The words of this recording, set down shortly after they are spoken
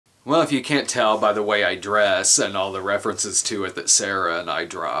Well, if you can't tell by the way I dress and all the references to it that Sarah and I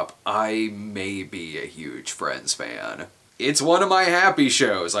drop, I may be a huge Friends fan. It's one of my happy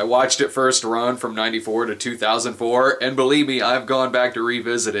shows. I watched it first run from '94 to 2004, and believe me, I've gone back to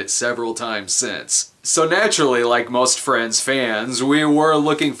revisit it several times since. So naturally, like most Friends fans, we were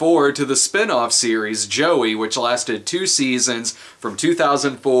looking forward to the spin-off series Joey, which lasted 2 seasons from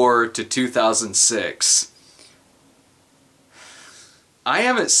 2004 to 2006. I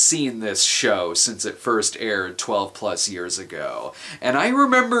haven't seen this show since it first aired 12 plus years ago, and I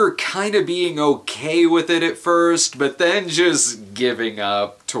remember kind of being okay with it at first, but then just giving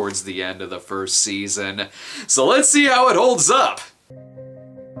up towards the end of the first season. So let's see how it holds up!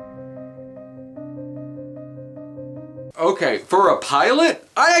 Okay, for a pilot,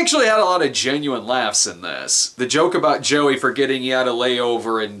 I actually had a lot of genuine laughs in this. The joke about Joey forgetting he had a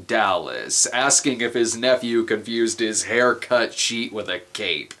layover in Dallas, asking if his nephew confused his haircut sheet with a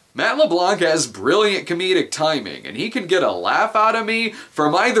cape. Matt LeBlanc has brilliant comedic timing, and he can get a laugh out of me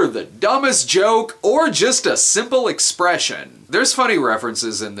from either the dumbest joke or just a simple expression. There's funny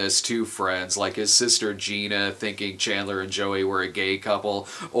references in this to Friends, like his sister Gina thinking Chandler and Joey were a gay couple,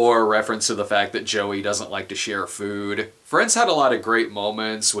 or a reference to the fact that Joey doesn't like to share food. Friends had a lot of great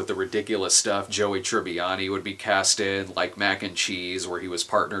moments with the ridiculous stuff Joey Tribbiani would be cast in, like Mac and Cheese, where he was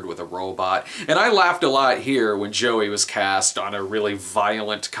partnered with a robot. And I laughed a lot here when Joey was cast on a really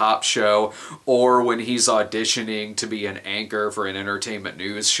violent cop show, or when he's auditioning to be an anchor for an entertainment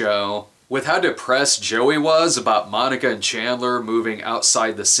news show. With how depressed Joey was about Monica and Chandler moving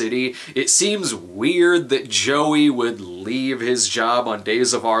outside the city, it seems weird that Joey would leave his job on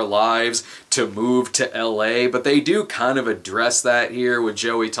Days of Our Lives to move to LA, but they do kind of address that here with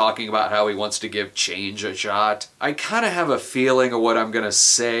Joey talking about how he wants to give change a shot. I kind of have a feeling of what I'm gonna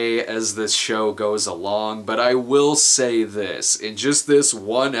say as this show goes along, but I will say this. In just this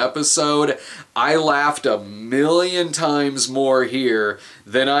one episode, I laughed 1,000,000 times more here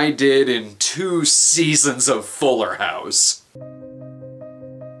than I did in 2 seasons of Fuller House.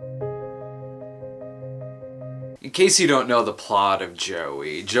 In case you don't know the plot of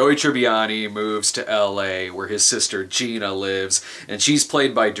Joey, Joey Tribbiani moves to LA where his sister Gina lives, and she's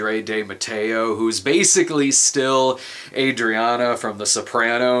played by Dre De Matteo, who's basically still Adriana from The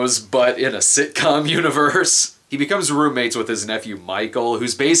Sopranos, but in a sitcom universe. He becomes roommates with his nephew Michael,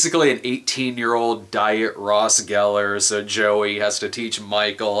 who's basically an 18-year-old diet Ross Geller, so Joey has to teach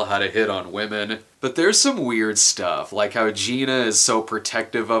Michael how to hit on women. But there's some weird stuff, like how Gina is so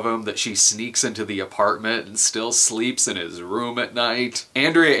protective of him that she sneaks into the apartment and still sleeps in his room at night.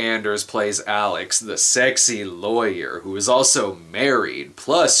 Andrea Anders plays Alex, the sexy lawyer, who is also married,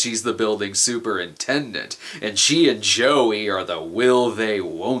 plus she's the building superintendent, and she and Joey are the will they,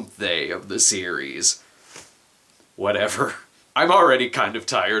 won't they of the series. Whatever. I'm already kind of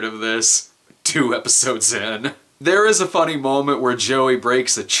tired of this. 2 episodes in. There is a funny moment where Joey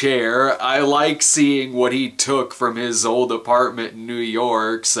breaks a chair. I like seeing what he took from his old apartment in New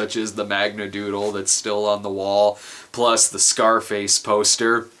York, such as the Magnadoodle that's still on the wall, plus the Scarface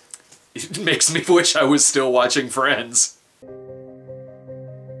poster. It makes me wish I was still watching Friends.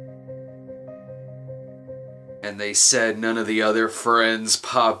 And they said none of the other Friends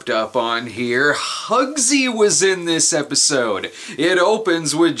popped up on here. Hugsy was in this episode. It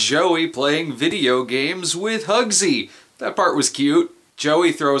opens with Joey playing video games with Hugsy. That part was cute.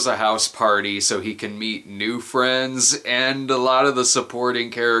 Joey throws a house party so he can meet new friends, and a lot of the supporting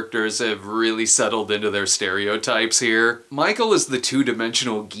characters have really settled into their stereotypes here. Michael is the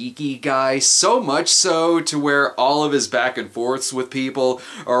 2-dimensional geeky guy, so much so to where all of his back and forths with people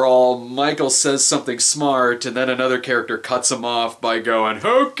are all Michael says something smart and then another character cuts him off by going,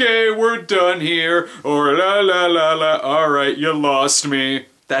 "Okay, we're done here," or "la la la la, alright, you lost me."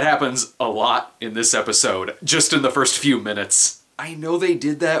 That happens a lot in this episode, just in the first few minutes. I know they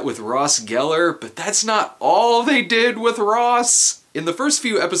did that with Ross Geller, but that's not all they did with Ross. In the first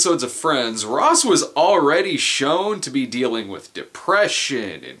few episodes of Friends, Ross was already shown to be dealing with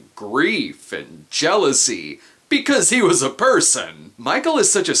depression and grief and jealousy, because he was a person. Michael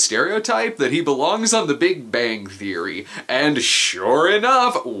is such a stereotype that he belongs on The Big Bang Theory, and sure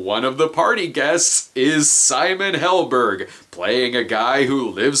enough, one of the party guests is Simon Helberg, playing a guy who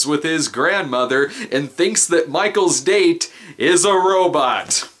lives with his grandmother and thinks that Michael's date is a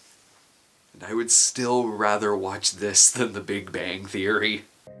robot. And I would still rather watch this than The Big Bang Theory.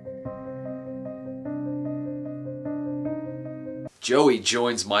 Joey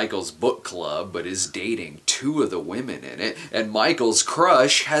joins Michael's book club, but is dating 2 of the women in it, and Michael's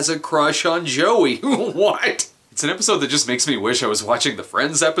crush has a crush on Joey. What? It's an episode that just makes me wish I was watching the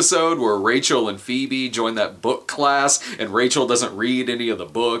Friends episode where Rachel and Phoebe join that book class and Rachel doesn't read any of the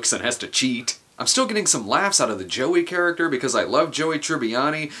books and has to cheat. I'm still getting some laughs out of the Joey character because I love Joey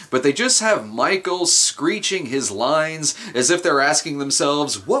Tribbiani, but they just have Michael screeching his lines as if they're asking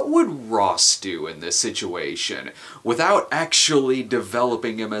themselves, what would Ross do in this situation, without actually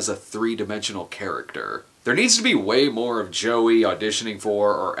developing him as a three-dimensional character. There needs to be way more of Joey auditioning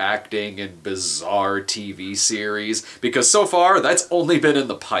for or acting in bizarre TV series, because so far that's only been in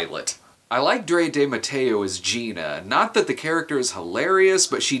the pilot. I like Dre De Matteo as Gina. Not that the character is hilarious,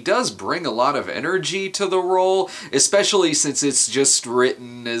 but she does bring a lot of energy to the role, especially since it's just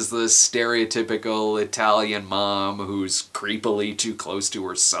written as the stereotypical Italian mom who's creepily too close to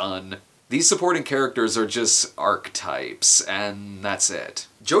her son. These supporting characters are just archetypes, and that's it.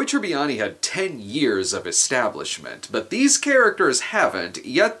 Joey Tribbiani had 10 years of establishment, but these characters haven't,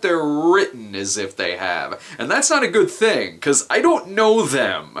 yet they're written as if they have. And that's not a good thing, because I don't know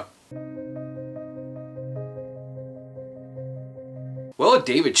them. Well,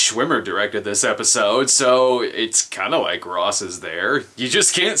 David Schwimmer directed this episode, so it's kinda like Ross is there. You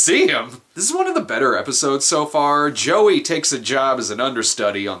just can't see him. This is one of the better episodes so far. Joey takes a job as an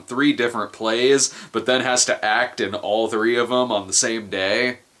understudy on 3 different plays, but then has to act in all 3 of them on the same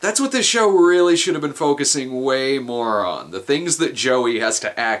day. That's what this show really should have been focusing way more on, the things that Joey has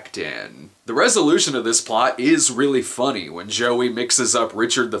to act in. The resolution of this plot is really funny when Joey mixes up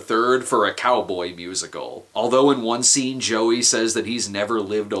Richard III for a cowboy musical. Although in one scene Joey says that he's never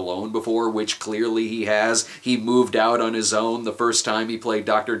lived alone before, which clearly he has. He moved out on his own the first time he played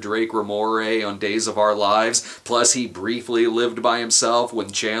Dr. Drake Ramore on Days of Our Lives, plus he briefly lived by himself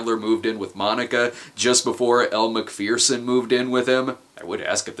when Chandler moved in with Monica, just before Elle Macpherson moved in with him. I would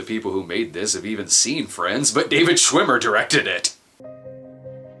ask if the people who made this have even seen Friends, but David Schwimmer directed it.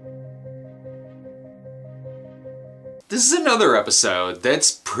 This is another episode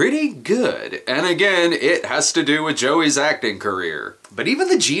that's pretty good, and again, it has to do with Joey's acting career. But even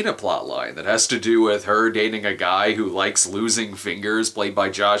the Gina plotline that has to do with her dating a guy who likes losing fingers, played by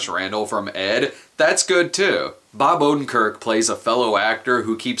Josh Randall from Ed, that's good too. Bob Odenkirk plays a fellow actor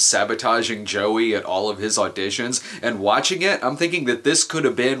who keeps sabotaging Joey at all of his auditions, and watching it, I'm thinking that this could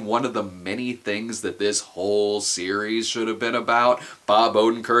have been one of the many things that this whole series should have been about. Bob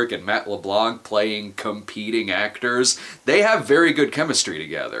Odenkirk and Matt LeBlanc playing competing actors. They have very good chemistry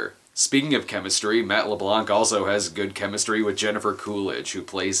together. Speaking of chemistry, Matt LeBlanc also has good chemistry with Jennifer Coolidge, who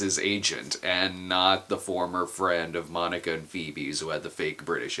plays his agent, and not the former friend of Monica and Phoebe's who had the fake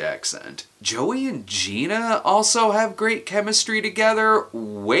British accent. Joey and Gina also have great chemistry together,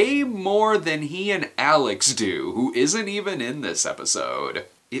 way more than he and Alex do, who isn't even in this episode.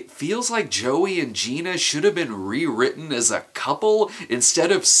 It feels like Joey and Gina should have been rewritten as a couple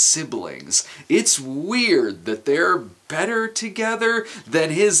instead of siblings. It's weird that they're better together than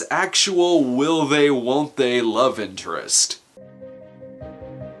his actual will they won't they love interest.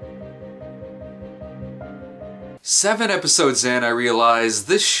 7 episodes in, I realize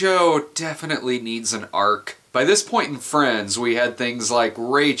this show definitely needs an arc. By this point in Friends, we had things like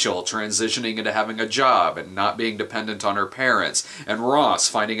Rachel transitioning into having a job and not being dependent on her parents, and Ross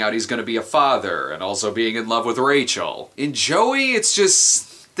finding out he's going to be a father and also being in love with Rachel. In Joey, it's just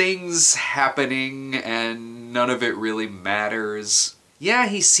things happening and none of it really matters. Yeah,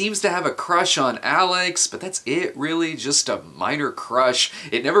 he seems to have a crush on Alex, but that's it really, just a minor crush.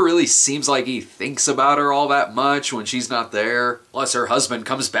 It never really seems like he thinks about her all that much when she's not there. Plus her husband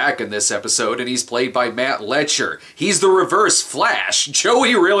comes back in this episode and he's played by Matt Letcher. He's the reverse Flash.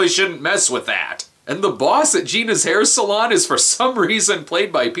 Joey really shouldn't mess with that. And the boss at Gina's hair salon is for some reason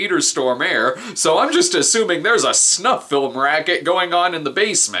played by Peter Stormare, so I'm just assuming there's a snuff film racket going on in the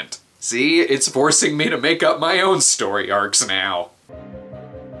basement. See, it's forcing me to make up my own story arcs now.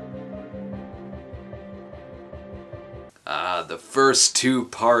 The first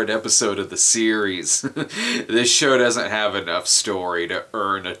 2-part episode of the series. This show doesn't have enough story to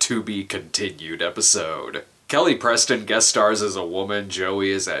earn a to-be-continued episode. Kelly Preston guest stars as a woman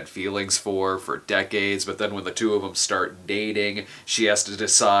Joey has had feelings for decades, but then when the two of them start dating, she has to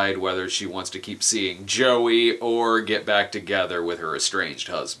decide whether she wants to keep seeing Joey or get back together with her estranged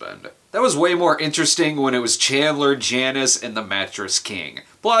husband. That was way more interesting when it was Chandler, Janice, and the Mattress King.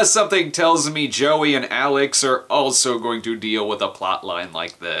 Plus, something tells me Joey and Alex are also going to deal with a plotline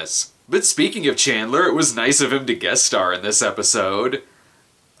like this. But speaking of Chandler, it was nice of him to guest star in this episode.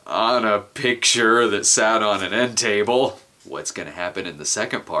 On a picture that sat on an end table. What's gonna happen in the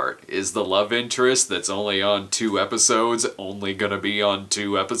second part? Is the love interest that's only on 2 episodes only gonna be on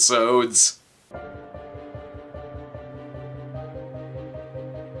 2 episodes?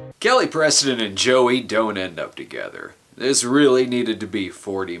 Kelly Preston and Joey don't end up together. This really needed to be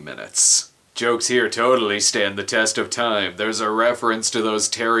 40 minutes. Jokes here totally stand the test of time. There's a reference to those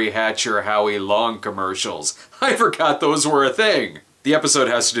Terry Hatcher Howie Long commercials. I forgot those were a thing. The episode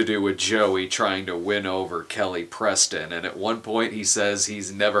has to do with Joey trying to win over Kelly Preston, and at one point he says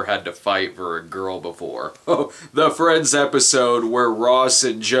he's never had to fight for a girl before. Oh, the Friends episode where Ross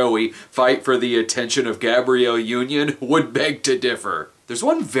and Joey fight for the attention of Gabrielle Union would beg to differ. There's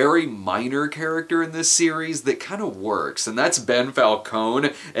one very minor character in this series that kind of works, and that's Ben Falcone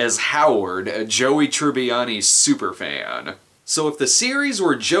as Howard, a Joey Tribbiani superfan. So if the series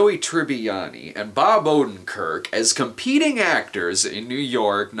were Joey Tribbiani and Bob Odenkirk as competing actors in New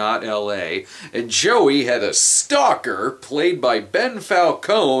York, not LA, and Joey had a stalker played by Ben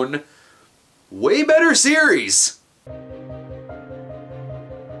Falcone, way better series!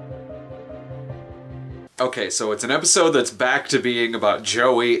 Okay, so it's an episode that's back to being about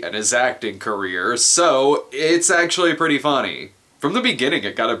Joey and his acting career, so it's actually pretty funny. From the beginning,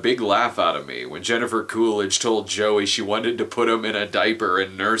 it got a big laugh out of me when Jennifer Coolidge told Joey she wanted to put him in a diaper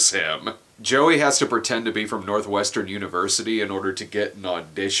and nurse him. Joey has to pretend to be from Northwestern University in order to get an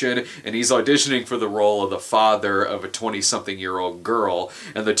audition, and he's auditioning for the role of the father of a 20-something-year-old girl,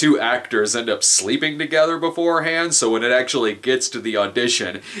 and the two actors end up sleeping together beforehand, so when it actually gets to the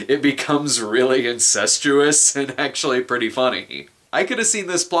audition, it becomes really incestuous and actually pretty funny. I could have seen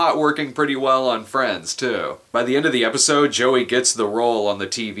this plot working pretty well on Friends, too. By the end of the episode, Joey gets the role on the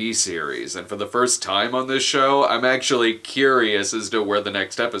TV series, and for the first time on this show, I'm actually curious as to where the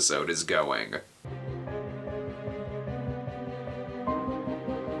next episode is going.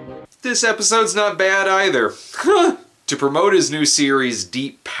 This episode's not bad either. To promote his new series,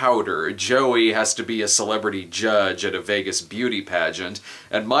 Deep Powder, Joey has to be a celebrity judge at a Vegas beauty pageant,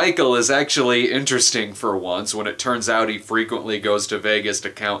 and Michael is actually interesting for once when it turns out he frequently goes to Vegas to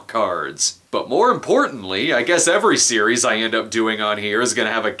count cards. But more importantly, I guess every series I end up doing on here is going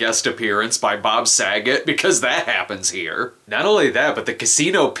to have a guest appearance by Bob Saget, because that happens here. Not only that, but the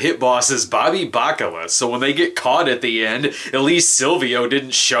casino pit boss is Bobby Bacala, so when they get caught at the end, at least Silvio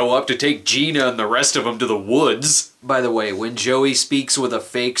didn't show up to take Gina and the rest of them to the woods. By the way, when Joey speaks with a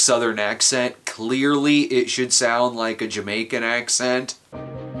fake southern accent, clearly it should sound like a Jamaican accent.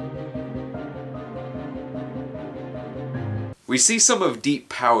 We see some of Deep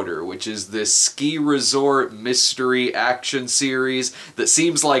Powder, which is this ski resort mystery action series that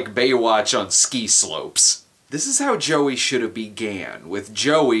seems like Baywatch on ski slopes. This is how Joey should have began, with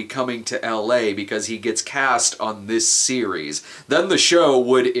Joey coming to LA because he gets cast on this series. Then the show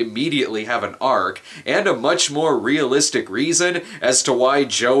would immediately have an arc, and a much more realistic reason as to why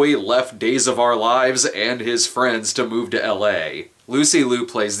Joey left Days of Our Lives and his friends to move to LA. Lucy Liu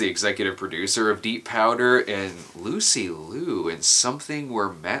plays the executive producer of Deep Powder, and Lucy Liu in something where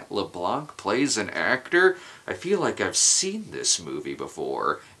Matt LeBlanc plays an actor? I feel like I've seen this movie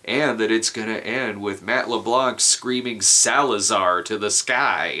before. And that it's gonna end with Matt LeBlanc screaming Salazar to the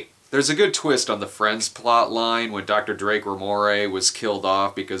sky. There's a good twist on the Friends plot line when Dr. Drake Ramore was killed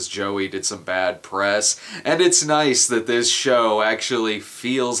off because Joey did some bad press, and it's nice that this show actually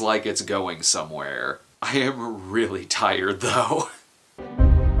feels like it's going somewhere. I am really tired though.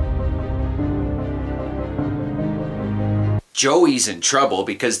 Joey's in trouble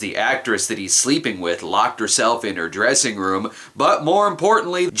because the actress that he's sleeping with locked herself in her dressing room, but more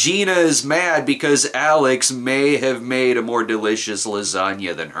importantly, Gina is mad because Alex may have made a more delicious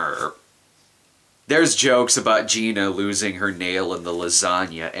lasagna than her. There's jokes about Gina losing her nail in the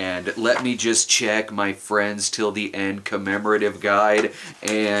lasagna, and let me just check my Friends Till the End commemorative guide,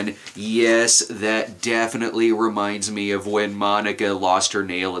 and yes, that definitely reminds me of when Monica lost her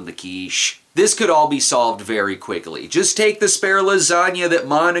nail in the quiche. This could all be solved very quickly. Just take the spare lasagna that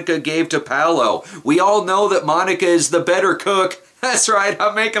Monica gave to Paolo. We all know that Monica is the better cook. That's right,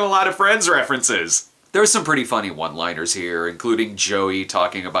 I'm making a lot of Friends references. There's some pretty funny one-liners here, including Joey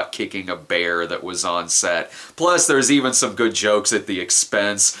talking about kicking a bear that was on set. Plus, there's even some good jokes at the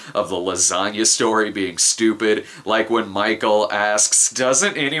expense of the lasagna story being stupid, like when Michael asks,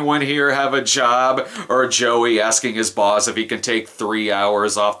 "Doesn't anyone here have a job?" Or Joey asking his boss if he can take 3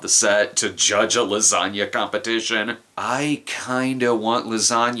 hours off the set to judge a lasagna competition. I kinda want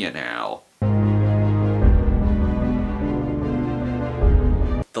lasagna now.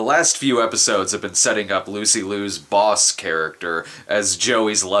 The last few episodes have been setting up Lucy Liu's boss character as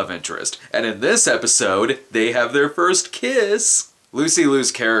Joey's love interest, and in this episode, they have their first kiss. Lucy Liu's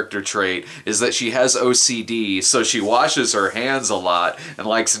character trait is that she has OCD, so she washes her hands a lot and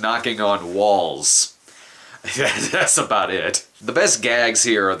likes knocking on walls. That's about it. The best gags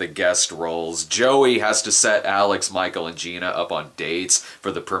here are the guest roles. Joey has to set Alex, Michael, and Gina up on dates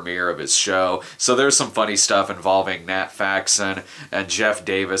for the premiere of his show, so there's some funny stuff involving Nat Faxon and Jeff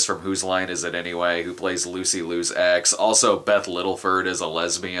Davis from Whose Line Is It Anyway, who plays Lucy Liu's ex. Also, Beth Littleford is a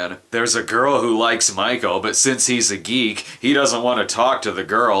lesbian. There's a girl who likes Michael, but since he's a geek, he doesn't want to talk to the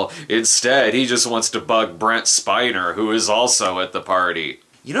girl. Instead, he just wants to bug Brent Spiner, who is also at the party.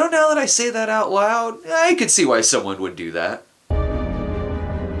 You know, now that I say that out loud, I could see why someone would do that.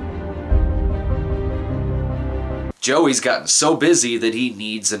 Joey's gotten so busy that he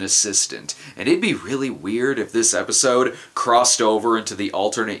needs an assistant, and it'd be really weird if this episode crossed over into the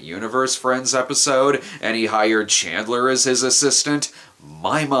alternate universe Friends episode and he hired Chandler as his assistant.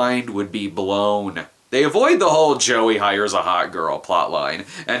 My mind would be blown. They avoid the whole Joey hires a hot girl plotline,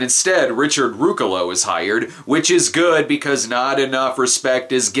 and instead Richard Ruccolo is hired, which is good because not enough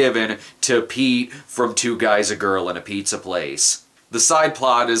respect is given to Pete from Two Guys, a Girl, and a Pizza Place. The side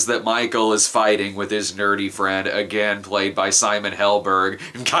plot is that Michael is fighting with his nerdy friend, again played by Simon Helberg,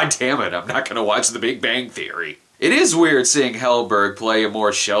 and god damn it, I'm not gonna watch The Big Bang Theory. It is weird seeing Helberg play a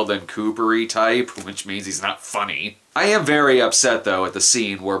more Sheldon Cooper-y type, which means he's not funny. I am very upset, though, at the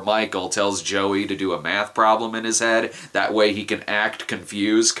scene where Michael tells Joey to do a math problem in his head. That way he can act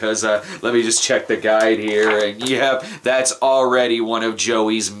confused, because, let me just check the guide here, and yep, that's already one of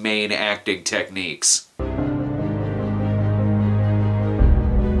Joey's main acting techniques.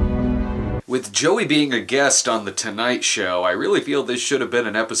 With Joey being a guest on The Tonight Show, I really feel this should have been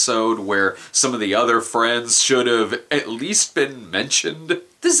an episode where some of the other friends should have at least been mentioned.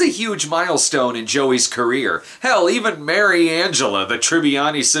 This is a huge milestone in Joey's career. Hell, even Mary Angela, the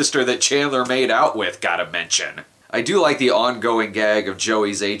Tribbiani sister that Chandler made out with, got a mention. I do like the ongoing gag of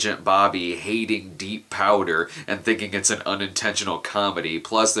Joey's agent Bobby hating Deep Powder and thinking it's an unintentional comedy,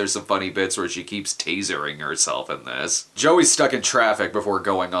 plus there's some funny bits where she keeps tasering herself in this. Joey's stuck in traffic before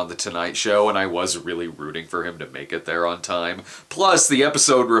going on The Tonight Show, and I was really rooting for him to make it there on time. Plus, the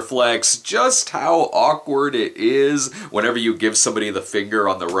episode reflects just how awkward it is whenever you give somebody the finger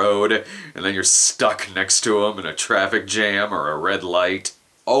on the road, and then you're stuck next to them in a traffic jam or a red light.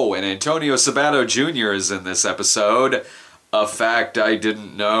 Oh, and Antonio Sabato Jr. is in this episode. A fact I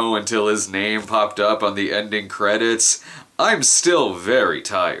didn't know until his name popped up on the ending credits. I'm still very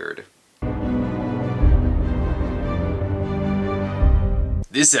tired.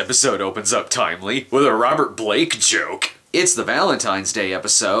 This episode opens up timely with a Robert Blake joke. It's the Valentine's Day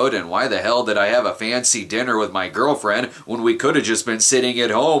episode, and why the hell did I have a fancy dinner with my girlfriend when we could have just been sitting at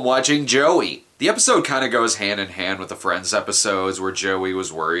home watching Joey? The episode kind of goes hand in hand with the Friends episodes where Joey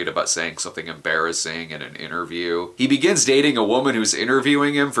was worried about saying something embarrassing in an interview. He begins dating a woman who's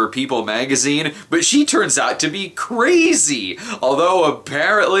interviewing him for People magazine, but she turns out to be crazy. Although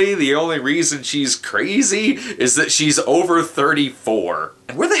apparently the only reason she's crazy is that she's over 34.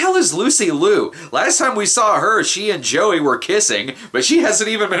 And where the hell is Lucy Liu? Last time we saw her, she and Joey were kissing, but she hasn't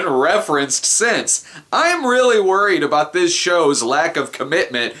even been referenced since. I'm really worried about this show's lack of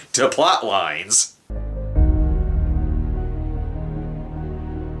commitment to plot lines.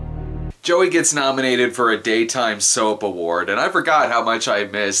 Joey gets nominated for a Daytime Soap Award, and I forgot how much I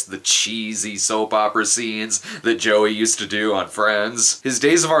missed the cheesy soap opera scenes that Joey used to do on Friends. His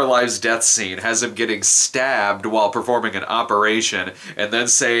Days of Our Lives death scene has him getting stabbed while performing an operation, and then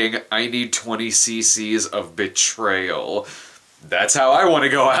saying, "I need 20 cc's of betrayal." That's how I want to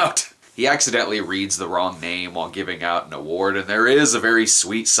go out. He accidentally reads the wrong name while giving out an award, and there is a very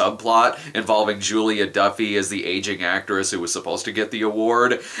sweet subplot involving Julia Duffy as the aging actress who was supposed to get the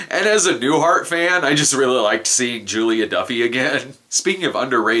award. And as a Newhart fan, I just really liked seeing Julia Duffy again. Speaking of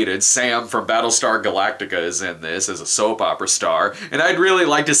underrated, Sam from Battlestar Galactica is in this as a soap opera star, and I'd really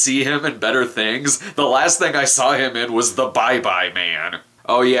like to see him in better things. The last thing I saw him in was The Bye-Bye Man.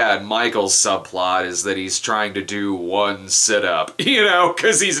 Oh yeah, and Michael's subplot is that he's trying to do one sit-up. You know,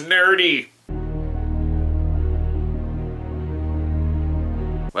 'cause he's nerdy.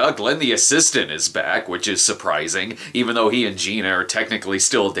 Well, Glenn the assistant is back, which is surprising, even though he and Gina are technically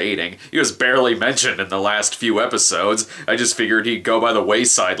still dating. He was barely mentioned in the last few episodes. I just figured he'd go by the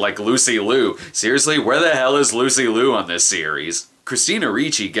wayside like Lucy Liu. Seriously, where the hell is Lucy Liu on this series? Christina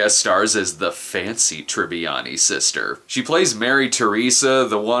Ricci guest stars as the fancy Tribbiani sister. She plays Mary Teresa,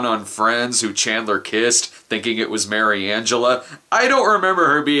 the one on Friends who Chandler kissed, thinking it was Mary Angela. I don't remember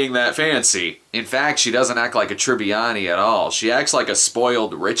her being that fancy. In fact, she doesn't act like a Tribbiani at all. She acts like a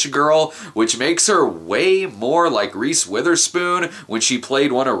spoiled rich girl, which makes her way more like Reese Witherspoon when she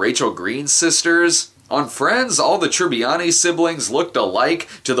played one of Rachel Green's sisters. On Friends, all the Tribbiani siblings looked alike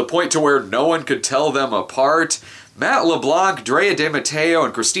to the point to where no one could tell them apart. Matt LeBlanc, Drea De Matteo,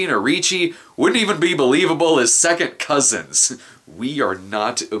 and Christina Ricci Wouldn't even be believable as second cousins. We are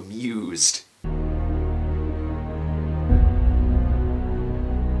not amused.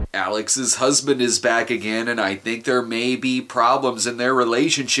 Alex's husband is back again, and I think there may be problems in their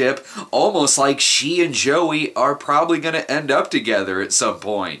relationship, almost like she and Joey are probably going to end up together at some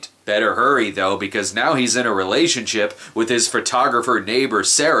point. Better hurry, though, because now he's in a relationship with his photographer neighbor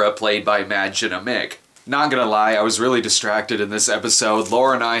Sarah, played by Madchen Amick. Not gonna lie, I was really distracted in this episode.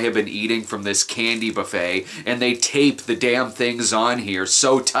 Laura and I have been eating from this candy buffet, and they tape the damn things on here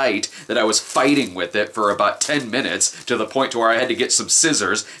so tight that I was fighting with it for about 10 minutes, to the point to where I had to get some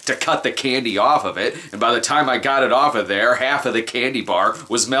scissors to cut the candy off of it, and by the time I got it off of there, half of the candy bar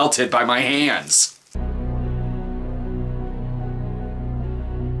was melted by my hands.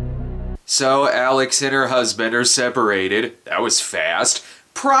 So Alex and her husband are separated. That was fast.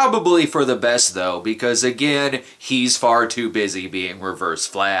 Probably for the best, though, because again, he's far too busy being Reverse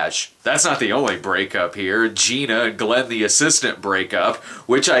Flash. That's not the only breakup here. Gina and Glenn the assistant break up,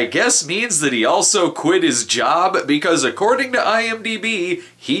 which I guess means that he also quit his job because according to IMDb,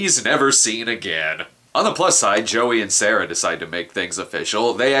 he's never seen again. On the plus side, Joey and Sarah decide to make things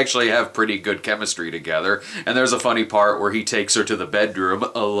official. They actually have pretty good chemistry together, and there's a funny part where he takes her to the bedroom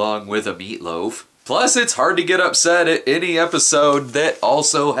along with a meatloaf. Plus, it's hard to get upset at any episode that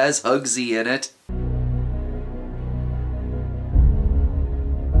also has Hugsy in it.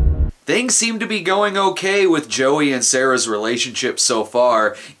 Things seem to be going okay with Joey and Sarah's relationship so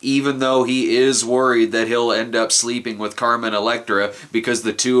far, even though he is worried that he'll end up sleeping with Carmen Electra because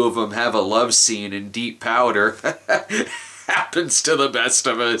the two of them have a love scene in Deep Powder. Happens to the best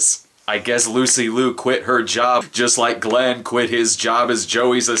of us. I guess Lucy Liu quit her job just like Glenn quit his job as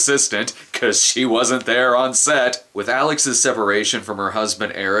Joey's assistant, because she wasn't there on set. With Alex's separation from her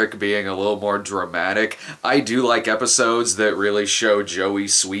husband Eric being a little more dramatic, I do like episodes that really show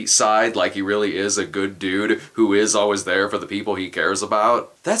Joey's sweet side, like he really is a good dude who is always there for the people he cares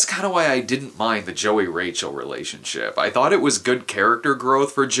about. That's kind of why I didn't mind the Joey-Rachel relationship. I thought it was good character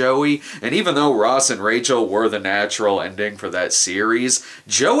growth for Joey, and even though Ross and Rachel were the natural ending for that series,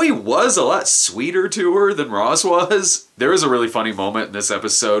 Joey was a lot sweeter to her than Ross was. There is a really funny moment in this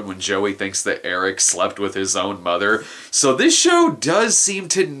episode when Joey thinks that Eric slept with his own mother, so this show does seem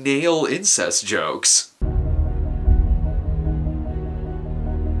to nail incest jokes.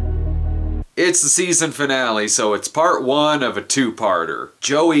 It's the season finale, so it's part one of a two-parter.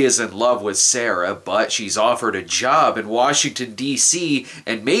 Joey is in love with Sarah, but she's offered a job in Washington, D.C.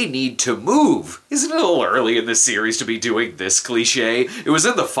 and may need to move. Isn't it a little early in the series to be doing this cliche? It was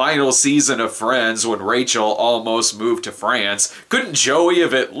in the final season of Friends when Rachel almost moved to France. Couldn't Joey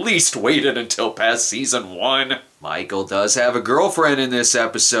have at least waited until past season 1? Michael does have a girlfriend in this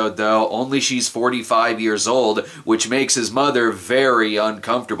episode, though, only she's 45 years old, which makes his mother very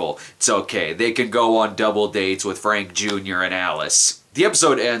uncomfortable. It's okay, they can go on double dates with Frank Jr. and Alice. The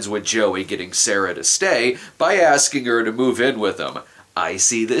episode ends with Joey getting Sarah to stay by asking her to move in with him. I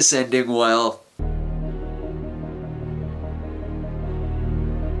see this ending well.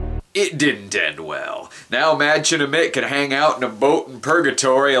 It didn't end well. Now Madchen Amick can hang out in a boat in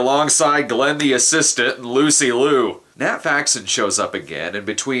purgatory alongside Glenn the assistant and Lucy Liu. Nat Faxon shows up again, and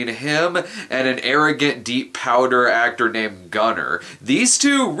between him and an arrogant Deep Powder actor named Gunner, these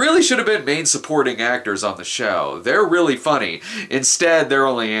two really should have been main supporting actors on the show. They're really funny. Instead, they're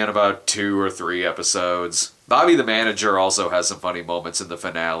only in about 2 or 3 episodes. Bobby the manager also has some funny moments in the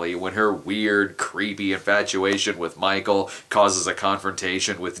finale when her weird, creepy infatuation with Michael causes a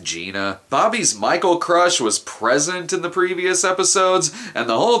confrontation with Gina. Bobby's Michael crush was present in the previous episodes, and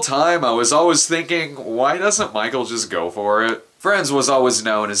the whole time I was always thinking, why doesn't Michael just go for it? Friends was always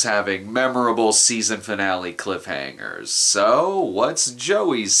known as having memorable season finale cliffhangers. So, what's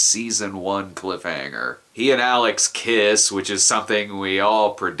Joey's season 1 cliffhanger? He and Alex kiss, which is something we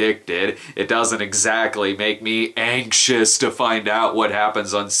all predicted. It doesn't exactly make me anxious to find out what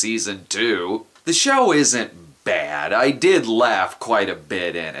happens on season 2. The show isn't bad. I did laugh quite a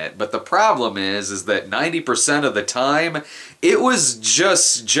bit in it, but the problem is that 90% of the time, it was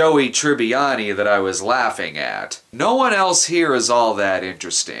just Joey Tribbiani that I was laughing at. No one else here is all that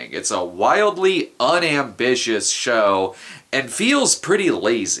interesting. It's a wildly unambitious show and feels pretty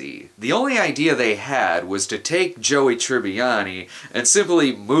lazy. The only idea they had was to take Joey Tribbiani and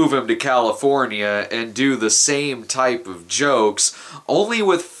simply move him to California and do the same type of jokes, only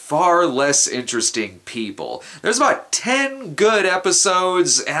with far less interesting people. There's about 10 good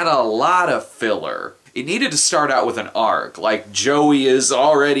episodes and a lot of filler. It needed to start out with an arc, like Joey is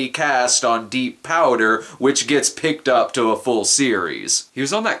already cast on Deep Powder, which gets picked up to a full series. He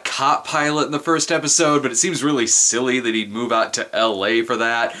was on that cop pilot in the first episode, but it seems really silly that he'd move out to LA for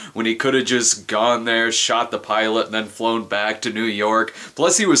that, when he could have just gone there, shot the pilot, and then flown back to New York.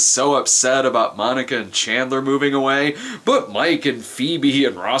 Plus he was so upset about Monica and Chandler moving away, but Mike and Phoebe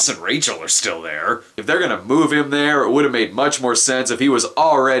and Ross and Rachel are still there. If they're gonna move him there, it would have made much more sense if he was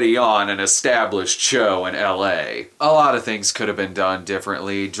already on an established show in LA. A lot of things could have been done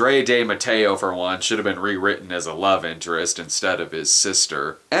differently. Dre De Matteo, for one, should have been rewritten as a love interest instead of his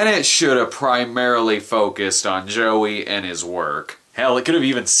sister. And it should have primarily focused on Joey and his work. Hell, it could have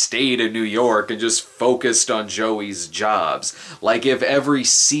even stayed in New York and just focused on Joey's jobs. Like if every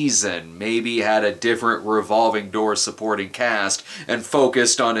season maybe had a different revolving door supporting cast and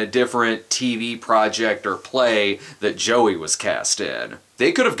focused on a different TV project or play that Joey was cast in.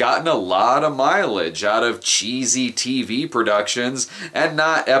 They could have gotten a lot of mileage out of cheesy TV productions and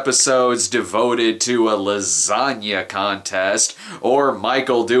not episodes devoted to a lasagna contest or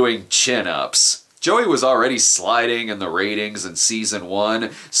Michael doing chin-ups. Joey was already sliding in the ratings in Season 1,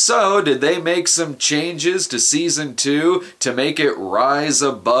 so did they make some changes to Season 2 to make it rise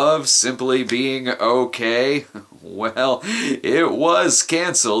above simply being okay? Well, it was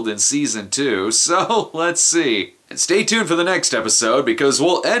canceled in Season 2, so let's see. And stay tuned for the next episode because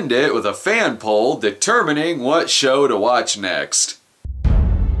we'll end it with a fan poll determining what show to watch next.